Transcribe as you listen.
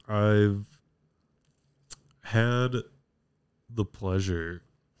I've had the pleasure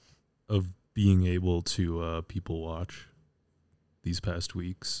of being able to people watch these past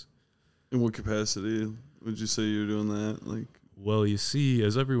weeks. In what capacity would you say you're doing that? Like, well, you see,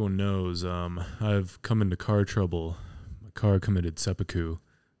 as everyone knows, I've come into car trouble. My car committed seppuku.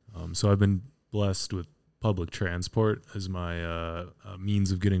 So I've been blessed with public transport as my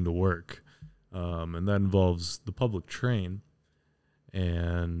means of getting to work. And that involves the public train.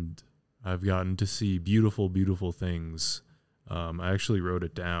 And I've gotten to see beautiful, beautiful things. I actually wrote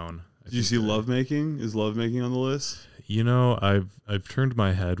it down. Did you see lovemaking? Is lovemaking on the list? You know, I've turned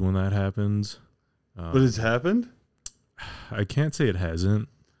my head when that happens. But it's happened? I can't say it hasn't.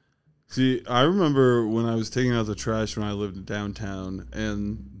 See, I remember when I was taking out the trash when I lived in downtown,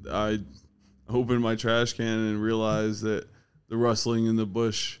 and I opened my trash can and realized that the rustling in the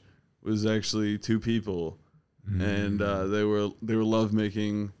bush was actually two people, and they were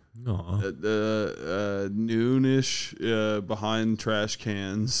lovemaking at noonish behind trash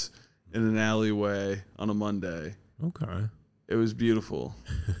cans in an alleyway on a Monday. Okay. It was beautiful.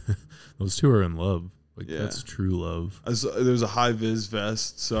 Those two are in love. Like, yeah. That's true love. There was a high vis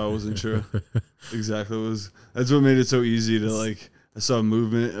vest, so I wasn't sure exactly what it was. That's what made it so easy to, like, I saw a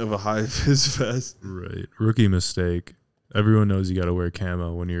movement of a high vis vest. Right. Rookie mistake. Everyone knows you got to wear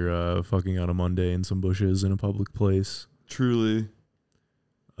camo when you're fucking on a Monday in some bushes in a public place. Truly.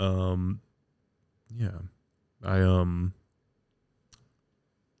 Yeah.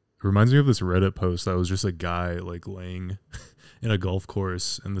 It reminds me of this Reddit post that was just a guy like laying in a golf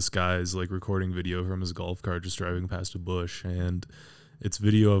course, and this guy's like recording video from his golf cart just driving past a bush, and it's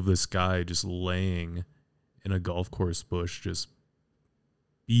video of this guy just laying in a golf course bush just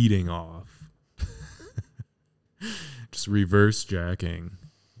beating off. Just reverse jacking.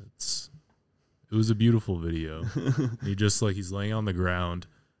 It was a beautiful video. He's laying on the ground,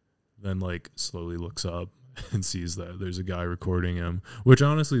 then like slowly looks up and sees that there's a guy recording him, which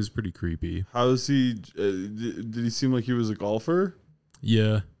honestly is pretty creepy. How is he? Did he seem like he was a golfer?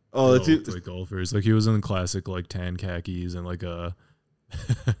 Yeah. Oh, that's like golfers. Like he was in classic like tan khakis and like a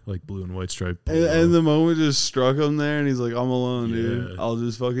like blue and white stripe. And the moment just struck him there, and he's like, "I'm alone, dude. I'll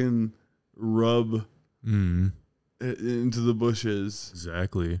just fucking rub into the bushes."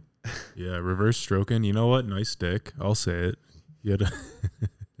 Exactly. Yeah, reverse stroking. You know what? Nice dick. I'll say it.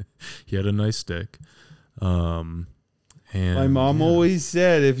 He had a nice dick. And my mom always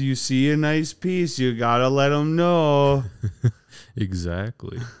said, if you see a nice piece, you gotta let them know.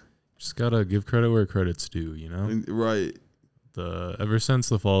 Exactly. Just gotta give credit where credit's due, you know? Right. Ever since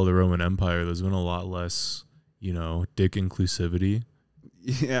the fall of the Roman Empire, there's been a lot less, dick inclusivity.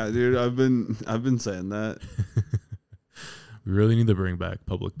 Yeah, dude, I've been saying that. We really need to bring back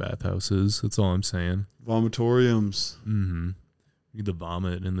public bathhouses. That's all I'm saying. Vomitoriums. Mm-hmm. We need to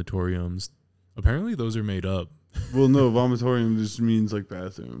vomit in the toriums. Apparently those are made up. Well, no, vomitorium just means like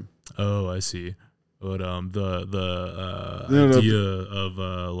bathroom. Oh, I see. But the idea of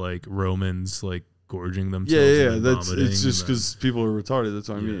like Romans like gorging themselves. Yeah. It's just because people are retarded. That's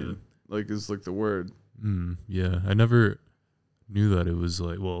what I mean. Like it's like the word. Yeah, I never knew that it was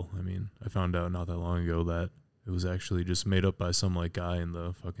like. Well, I mean, I found out not that long ago that it was actually just made up by some like guy in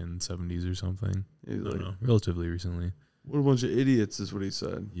the fucking 70s or something. I don't know, relatively recently. What a bunch of idiots is what he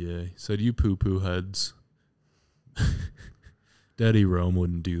said. Yeah, he said, "You poo-poo heads." Daddy Rome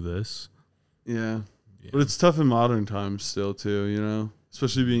wouldn't do this. Yeah. But it's tough in modern times still, too,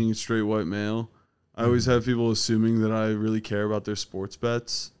 especially being a straight white male. I always have people assuming that I really care about their sports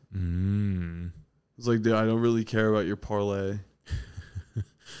bets. It's like, dude, I don't really care about your parlay.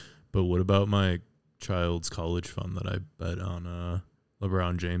 But what about my child's college fund that I bet on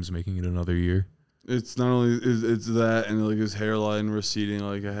LeBron James making it another year? It's not only it's that and like his hairline receding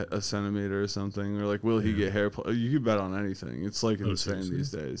like a centimeter or something, or like will he get hair? You can bet on anything. It's like insane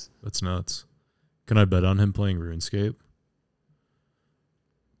these days. That's nuts. Can I bet on him playing RuneScape?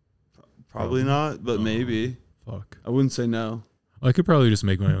 Probably not, but maybe. Fuck. I wouldn't say no. I could probably just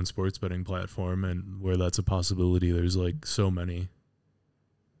make my own sports betting platform, and where that's a possibility, there's like so many.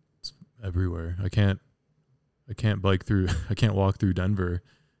 It's everywhere. I can't walk through Denver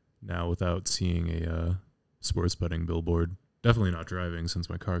now without seeing a sports betting billboard. Definitely not driving since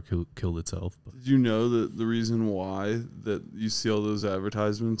my car killed itself. But. Did you know that the reason why that you see all those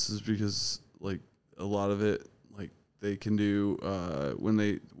advertisements is because like a lot of it like they can do when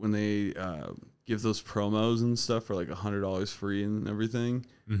they give those promos and stuff for like $100 free and everything.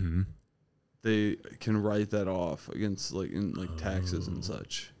 Mm-hmm. They can write that off against like in like taxes and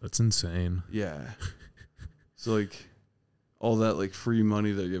such. That's insane. Yeah. So like all that like free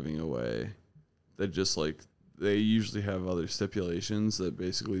money they're giving away, that just like they usually have other stipulations that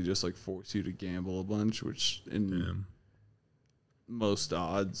basically just like force you to gamble a bunch, which in most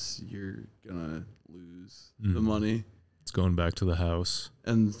odds you're gonna lose the money. It's going back to the house.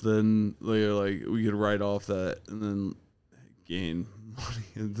 And then they're like, we could write off that and then gain money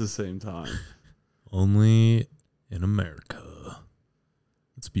at the same time. Only in America.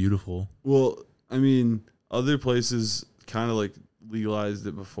 It's beautiful. Well, I mean, other places kind of like legalized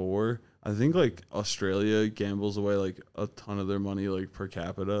it before. I think like Australia gambles away like a ton of their money like per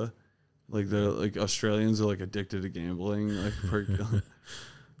capita. Like they're like Australians are like addicted to gambling like like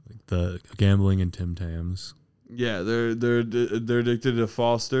the gambling and Tim Tams. Yeah, they're addicted to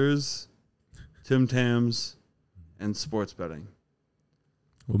Foster's, Tim Tams, and sports betting.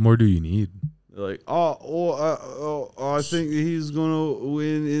 What more do you need? They're like, I think he's gonna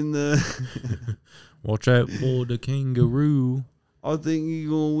win in the. Watch out for the kangaroo. I think he's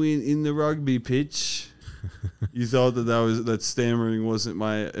gonna win in the rugby pitch. You thought that stammering wasn't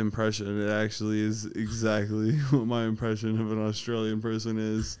my impression. It actually is exactly what my impression of an Australian person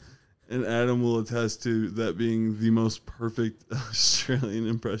is. And Adam will attest to that being the most perfect Australian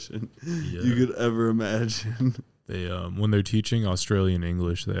impression you could ever imagine. They when they're teaching Australian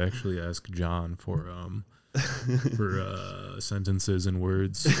English, they actually ask John for sentences and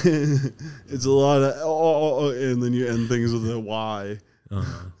words. It's a lot of and then you end things with a Y. A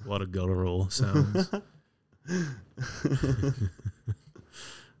lot of guttural sounds.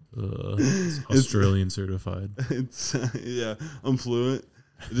 It's Australian certified. It's I'm fluent.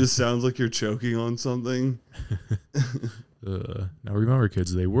 It just sounds like you're choking on something. Now remember,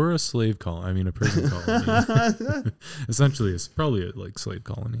 kids, they were a slave colony. I mean, a prison colony. Essentially, it's probably a slave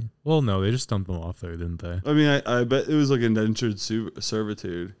colony. Well, no, they just dumped them off there, didn't they? I mean, I bet it was like indentured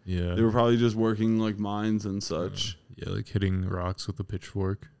servitude. Yeah, they were probably just working like mines and such. Like hitting rocks with a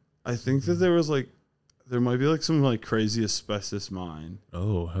pitchfork. I think that there might be like some like crazy asbestos mine.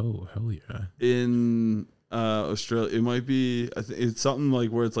 Oh hell yeah! In Australia, it might be. It's something like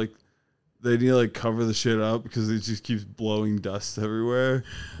where it's like they need to like cover the shit up because it just keeps blowing dust everywhere,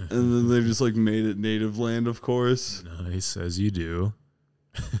 and then they've just like made it native land, of course. Nice, as you do.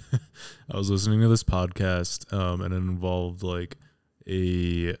 I was listening to this podcast, and it involved like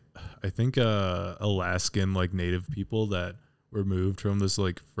I think Alaskan like native people that were moved from this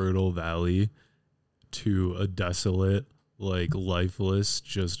like fertile valley to a desolate, like lifeless,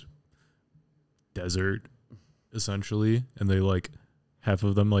 just desert, essentially, and they like half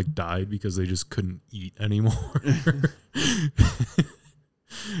of them like died because they just couldn't eat anymore.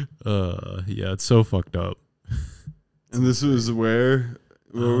 Yeah, it's so fucked up. And this was where?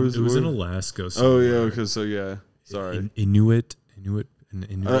 It was in Alaska. Oh yeah, okay, so yeah, sorry. Inuit.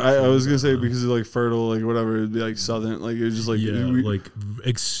 I was gonna say because it's like fertile, like whatever, it'd be like southern, like it was just like like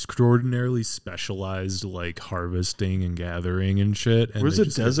extraordinarily specialized like harvesting and gathering and shit. And where's the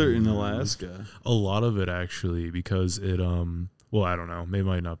desert in Alaska? A lot of it actually, because it well, I don't know, it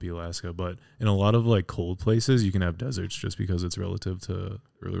might not be Alaska, but in a lot of like cold places you can have deserts just because it's related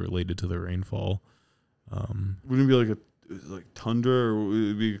to the rainfall. Wouldn't it be like tundra, or would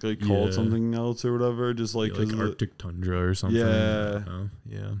it be like called something else or whatever? Just like Arctic tundra or something.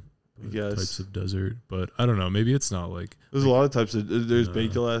 Yeah, I guess types of desert, but I don't know. Maybe it's not like there's a lot of types of. There's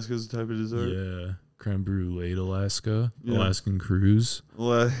baked Alaska as a type of dessert. Yeah, creme brulee Alaska, Alaskan cruise,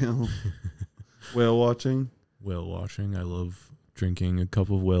 whale watching. Whale watching. I love drinking a cup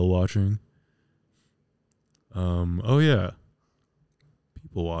of whale watching. Oh yeah.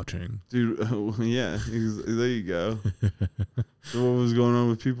 People watching, dude. Yeah, there you go. So what was going on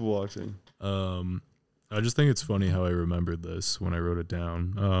with people watching? I just think it's funny how I remembered this when I wrote it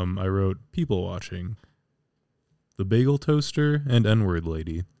down. I wrote people watching, the bagel toaster, and N-word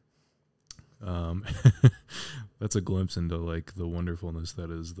lady. That's a glimpse into like the wonderfulness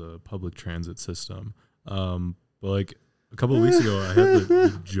that is the public transit system. But like a couple of weeks ago, I had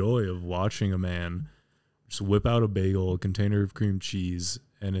the joy of watching a man just whip out a bagel, a container of cream cheese,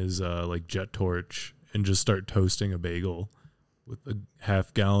 and his like jet torch, and just start toasting a bagel with a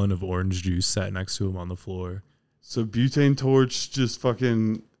half gallon of orange juice sat next to him on the floor. So butane torch just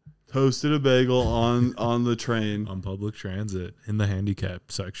fucking toasted a bagel on the train. On public transit in the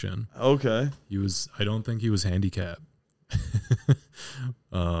handicap section. Okay. I don't think he was handicapped.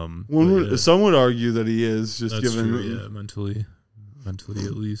 Some would argue that he is, just that's given true, mentally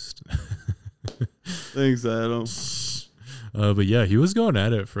at least. Thanks, Adam. But yeah, he was going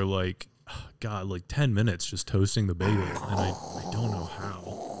at it for like 10 minutes just toasting the bagel, and I don't know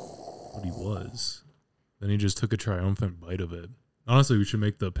how, but he was. Then he just took a triumphant bite of it. Honestly, we should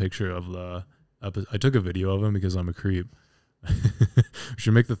make the picture of the episode. I took a video of him because I'm a creep. We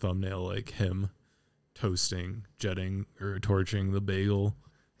should make the thumbnail like him toasting, jetting, or torching the bagel.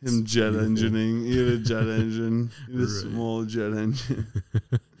 Him It's jet beautiful. engineing. He had a jet engine. He had a Right. small jet engine.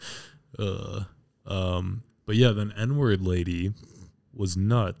 But yeah, then N-word lady was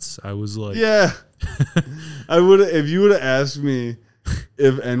nuts. I was like, Yeah. I would if you would have asked me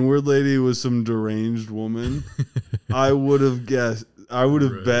if N-word lady was some deranged woman, I would have guessed. I would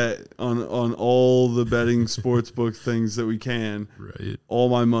have Right. bet on all the betting sportsbook things that we can, right. all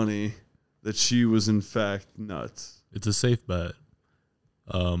my money, that she was in fact nuts. It's a safe bet.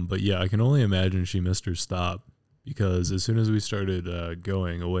 But yeah, I can only imagine she missed her stop because as soon as we started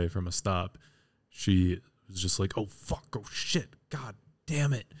going away from a stop, she was just like, oh, fuck, oh, shit, God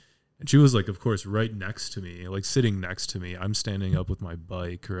damn it. And she was like, of course, right next to me, like sitting next to me. I'm standing up with my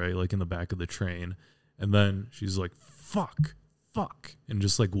bike, right, like in the back of the train. And then she's like, fuck, and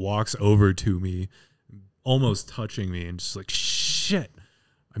just like walks over to me, almost touching me and just like, shit,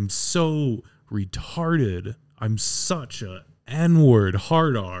 I'm so retarded. I'm such a N-word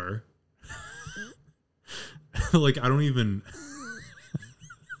hard R. Like, I don't even...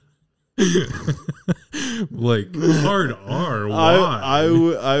 like, hard R, why?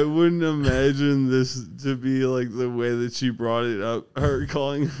 I wouldn't imagine this to be like the way that she brought it up. Her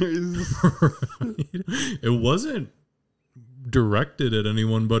calling her. It wasn't directed at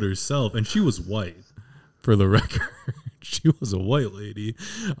anyone but herself, and she was white, for the record. She was a white lady.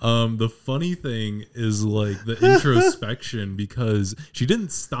 The funny thing is like the introspection, because she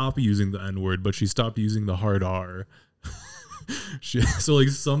didn't stop using the N-word, but she stopped using the hard R. So like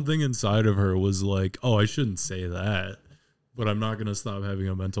something inside of her was like, oh, I shouldn't say that, but I'm not going to stop having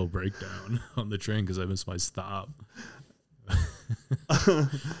a mental breakdown on the train because I missed my stop.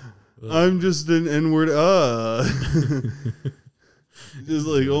 I'm just an N-word. Just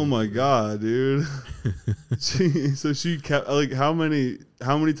like, oh my God, dude. So she kept like, how many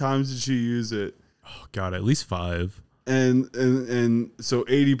times did she use it? Oh God, at least 5. And so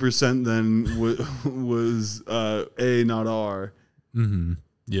 80% then was A, not R. Mm-hmm.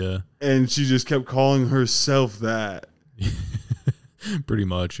 Yeah. And she just kept calling herself that. Pretty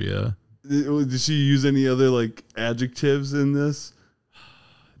much, yeah. Did she use any other like adjectives in this?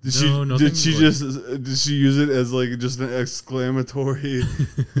 Did nothing she did she use it as like just an exclamatory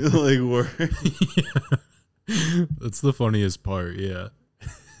like word? Yeah. That's the funniest part, yeah.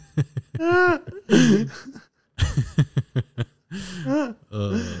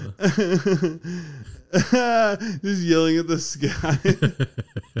 Just yelling at the sky.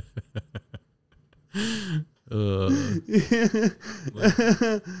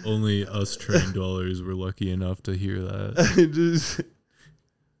 Like, only us train dwellers were lucky enough to hear that.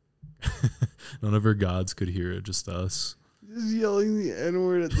 None of her gods could hear it, just us. Just yelling the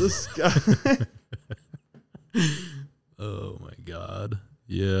N-word at the sky. Oh my God.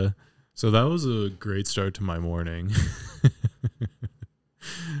 Yeah. So that was a great start to my morning.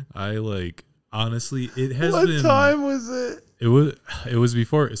 I like, honestly, it has been. What time was it? It was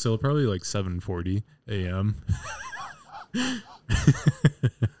before, so probably like 7:40 a.m.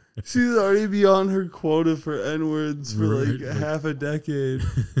 She's already beyond her quota for N-words for like Right. half a decade.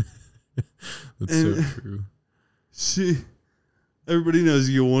 That's And- so true. Everybody knows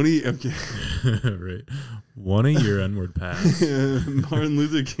you want to eat. Okay. Right. One a year N-word pass. Martin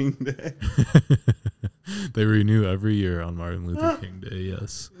Luther King Day. They renew every year on Martin Luther King Day,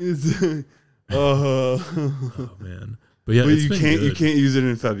 yes. Oh man. But yeah, But it's you been can't good. use it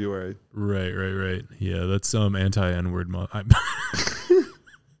in February. Right. Yeah, that's anti N-word month.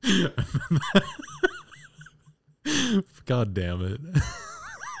 God damn it.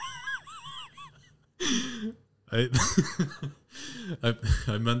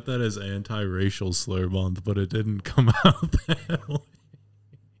 I meant that as anti-racial slur month, but it didn't come out that way.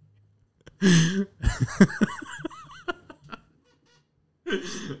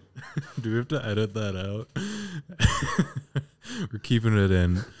 Do we have to edit that out? We're keeping it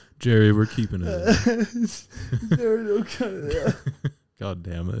in. Jerry, we're keeping it in. God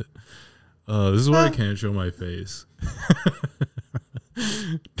damn it. This is why I can't show my face.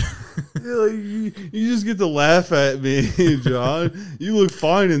 You just get to laugh at me, John. You look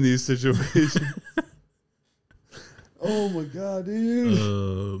fine in these situations. Oh my God, dude.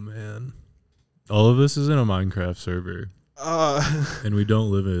 Oh, man. All of this is in a Minecraft server. And we don't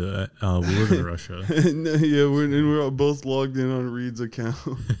live in we live in Russia. No, yeah, we're both logged in on Reed's account.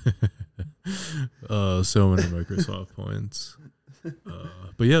 So many Microsoft points.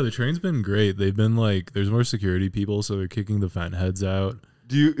 But yeah, the train's been great. They've been like, there's more security people, so they're kicking the fat heads out.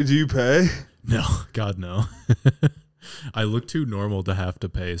 Do you pay? No, God no. I look too normal to have to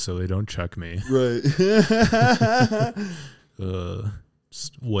pay, so they don't check me. Right.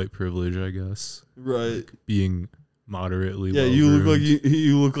 Just white privilege, I guess. Right. Like being moderately. Yeah, you look like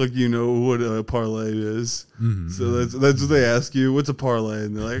you look like you know what a parlay is. Mm-hmm. So that's what they ask you. What's a parlay?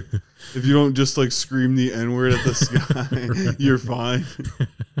 And they're like, if you don't just like scream the N-word at the sky, Right. you're fine.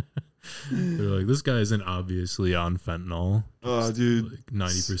 They're like, this guy isn't obviously on fentanyl. Oh, dude, like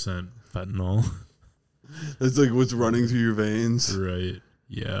 90% fentanyl. that's like what's running through your veins. Right.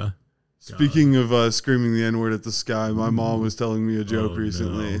 Yeah. Speaking of screaming the N-word at the sky, my mom was telling me a joke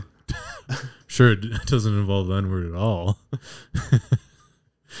recently. No. Sure, it doesn't involve the N-word at all.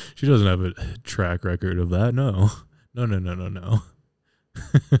 She doesn't have a track record of that. No.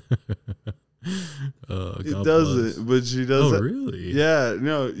 It doesn't, but she does. Oh, really? Yeah.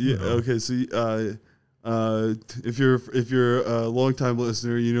 No. Yeah. No. Okay. So, if you're a longtime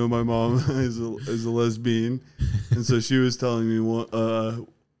listener, you know my mom is a lesbian, and so she was telling me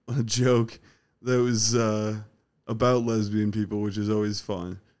a joke that was about lesbian people, which is always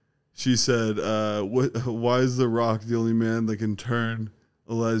fun. She said, why is The Rock the only man that can turn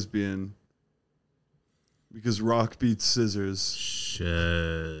a lesbian? Because Rock beats scissors.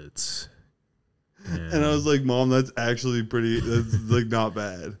 Shit. Man. And I was like, Mom, that's actually that's like not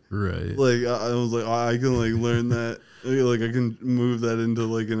bad. Right. Like, I was like, I can like learn that. Like, I can move that into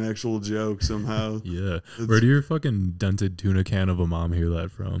like an actual joke somehow. Yeah. Where do your fucking dented tuna can of a mom hear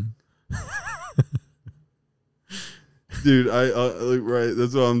that from? Dude, I like, right.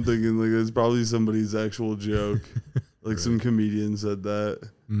 That's what I'm thinking. Like, it's probably somebody's actual joke. Like, Right. some comedian said that.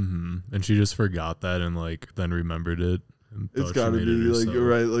 Mm-hmm. And she just forgot that and like then remembered it. And It's got to be like,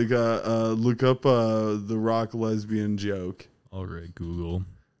 right. Like, look up The Rock lesbian joke. All right, Google.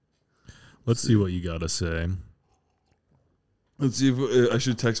 Let's see what you got to say. Let's see if I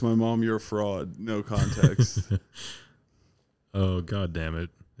should text my mom. You're a fraud. No context. Oh, God damn it.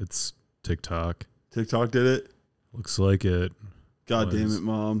 It's TikTok. TikTok did it. Looks like it. God damn it,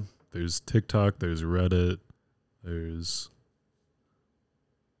 Mom. There's TikTok. There's Reddit. There's...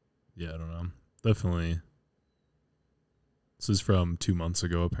 Yeah, I don't know. Definitely. This is from 2 months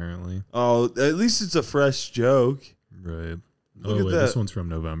ago, apparently. Oh, at least it's a fresh joke. Right. Look at Wait, that. this one's from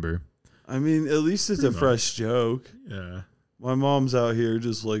November. I mean, at least it's a fresh joke. Yeah. My mom's out here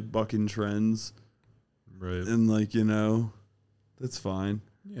just like bucking trends. Right. And like, you know, that's fine.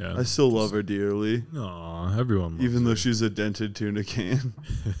 Yeah. I still love her dearly. Aw, everyone loves Even though her. she's a dented tuna can.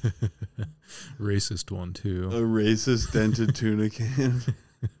 Racist one, too. A racist dented tuna can.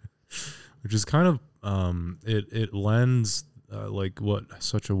 Which is kind of, it lends, like, what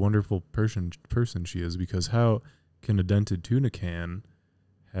such a wonderful person she is, because how can a dented tuna can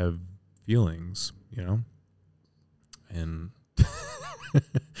have feelings, you know? And,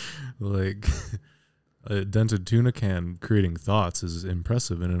 like, a dented tuna can creating thoughts is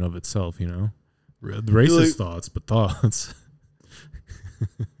impressive in and of itself, you know? Racist thoughts, but thoughts.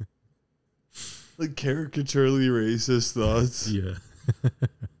 Like caricaturely racist thoughts. Yeah.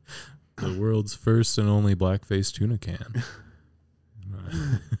 The world's first and only blackface tuna can.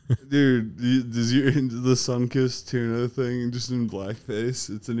 Dude, does you into the Sunkist tuna thing just in blackface?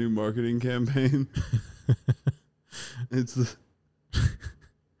 It's a new marketing campaign. It's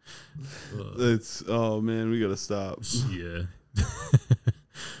oh man, we gotta stop. Yeah.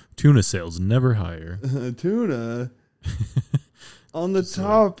 Tuna sales never higher. Tuna on the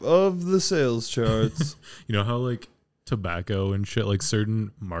top of the sales charts. You know how like tobacco and shit, like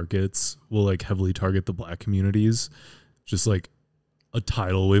certain markets will like heavily target the black communities, just like a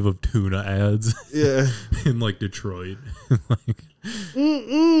tidal wave of tuna ads. Yeah. In like Detroit. Like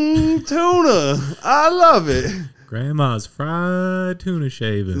tuna. I love it. Grandma's fried tuna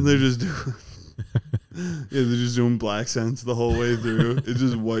shaving. And they're just doing they're just doing black accents the whole way through. It's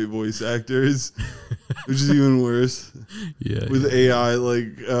just white voice actors, which is even worse. Yeah. With AI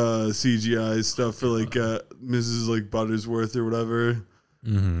like CGI stuff for like Mrs. like Buttersworth or whatever.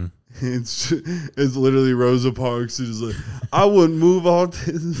 Mm-hmm. It's literally Rosa Parks who's like, I wouldn't move all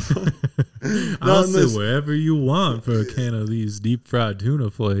this. I'll sit wherever you want for a can of these deep fried tuna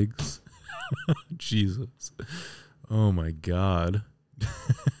flakes. Jesus. Oh my God.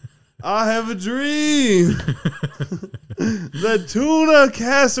 I have a dream. The tuna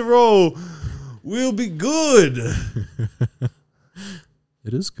casserole will be good.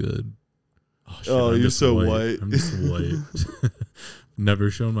 It is good. Oh, shit, you're so white. I'm just white.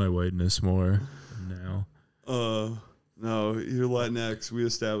 Never shown my whiteness more than now. No, you're Latinx. We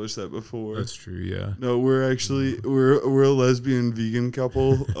established that before. That's true, yeah. No, we're actually we're a lesbian vegan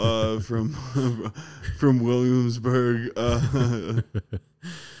couple from Williamsburg.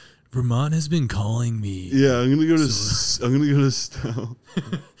 Vermont has been calling me. Yeah, I'm gonna go to Stowe.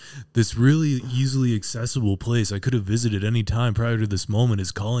 This really easily accessible place I could have visited any time prior to this moment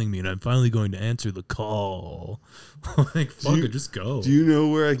is calling me, and I'm finally going to answer the call. Like, fuck it, just go. Do you know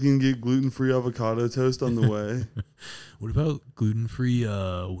where I can get gluten-free avocado toast on the way? What about gluten-free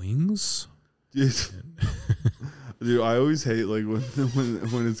wings? Dude, I always hate like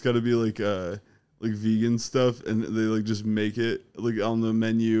when it's got to be like vegan stuff, and they like just make it like on the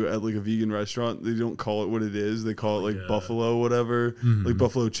menu at like a vegan restaurant. They don't call it what it is. They call it like buffalo whatever, like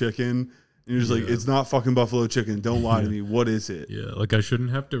buffalo chicken. And you're just like, it's not fucking buffalo chicken. Don't lie to me. What is it? Yeah, like I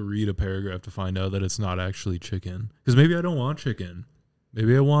shouldn't have to read a paragraph to find out that it's not actually chicken. Because maybe I don't want chicken.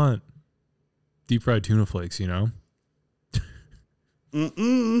 Maybe I want deep fried tuna flakes, you know?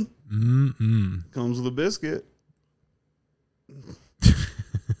 Comes with a biscuit.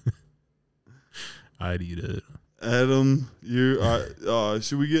 I'd eat it. Adam,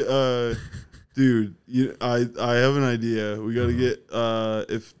 should we get dude, I have an idea. We got to get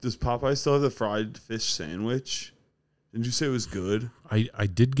does Popeye still have the fried fish sandwich? Didn't you say it was good? I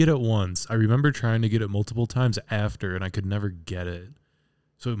did get it once. I remember trying to get it multiple times after, and I could never get it.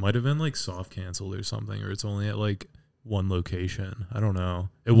 So it might have been like soft canceled or something, or it's only at like one location. I don't know.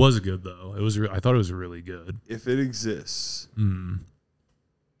 It was good though. It was. I thought it was really good. If it exists, bring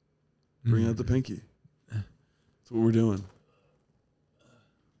out the pinky. That's what we're doing.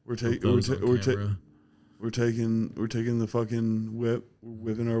 We're taking the fucking whip.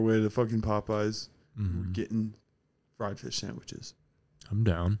 We're whipping our way to fucking Popeyes. We're getting fried fish sandwiches. I'm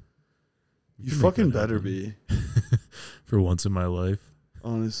down. You fucking better be. For once in my life.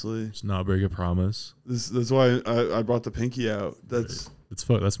 Honestly. Just not break a promise. That's why I brought the pinky out. That's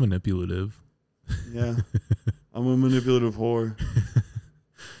manipulative. Yeah. I'm a manipulative whore.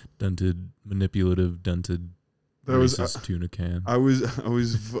 Manipulative that was tuna can. I was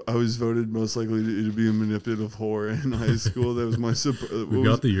voted most likely to be a manipulative whore in high school. That was my we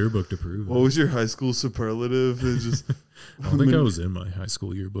got the yearbook to prove it. What was your high school superlative? It just I don't think I was in my high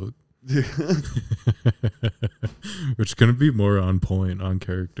school yearbook. Yeah. Which couldn't be more on point, on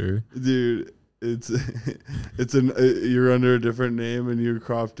character. Dude, you're under a different name and you're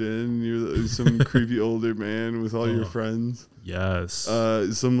cropped in. You're some creepy older man with all your friends. Yes.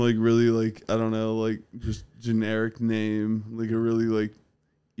 Some like really like, I don't know, like just generic name, like a really like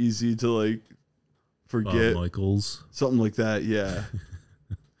easy to like forget. Michaels. Something like that, yeah.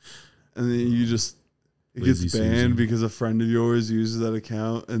 And then you just it gets banned because a friend of yours uses that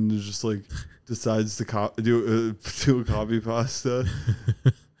account and just like decides to do a copy pasta.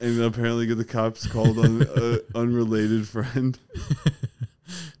 And apparently get the cops called on unrelated friend.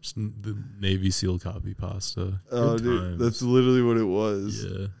 Just the Navy SEAL copy pasta. Oh, dude, that's literally what it was.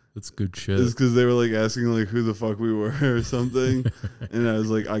 Yeah, that's good shit. It's because they were like asking like who the fuck we were or something, and I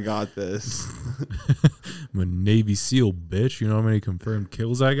was like, I got this. I'm a Navy SEAL, bitch. You know how many confirmed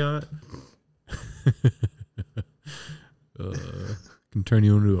kills I got? Can turn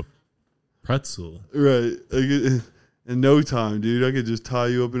you into a pretzel. Right. In no time, dude, I could just tie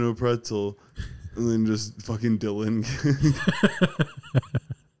you up in a pretzel and then just fucking Dylan.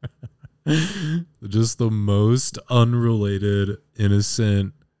 Just the most unrelated,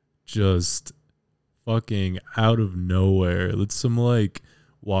 innocent, just fucking out of nowhere. That's some like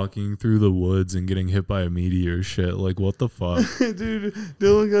walking through the woods and getting hit by a meteor shit. Like, what the fuck? Dude,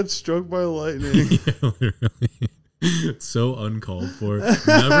 Dylan got struck by lightning. Yeah, literally. It's so uncalled for.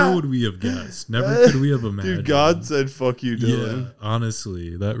 Never would we have guessed. Never could we have imagined. Dude, God said, fuck you, Dylan. Yeah,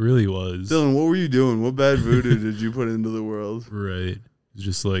 honestly, that really was. Dylan, what were you doing? What bad voodoo did you put into the world? Right.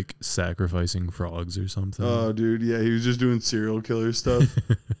 Just like sacrificing frogs or something. Oh, dude, yeah, he was just doing serial killer stuff.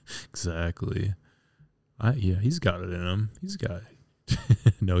 Exactly. Yeah, he's got it in him. He's got it.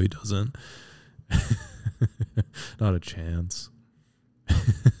 No, he doesn't. Not a chance.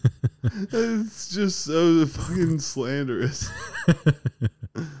 It's just so fucking slanderous.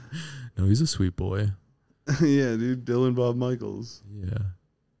 No, he's a sweet boy. Yeah, dude. Dylan Bob Michaels. Yeah.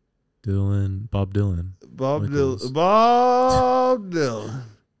 Bob Dylan. Bob Dylan.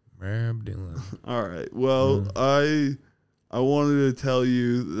 All right. Well, I wanted to tell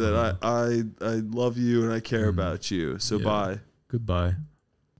you that I love you and I care about you. So bye. Goodbye.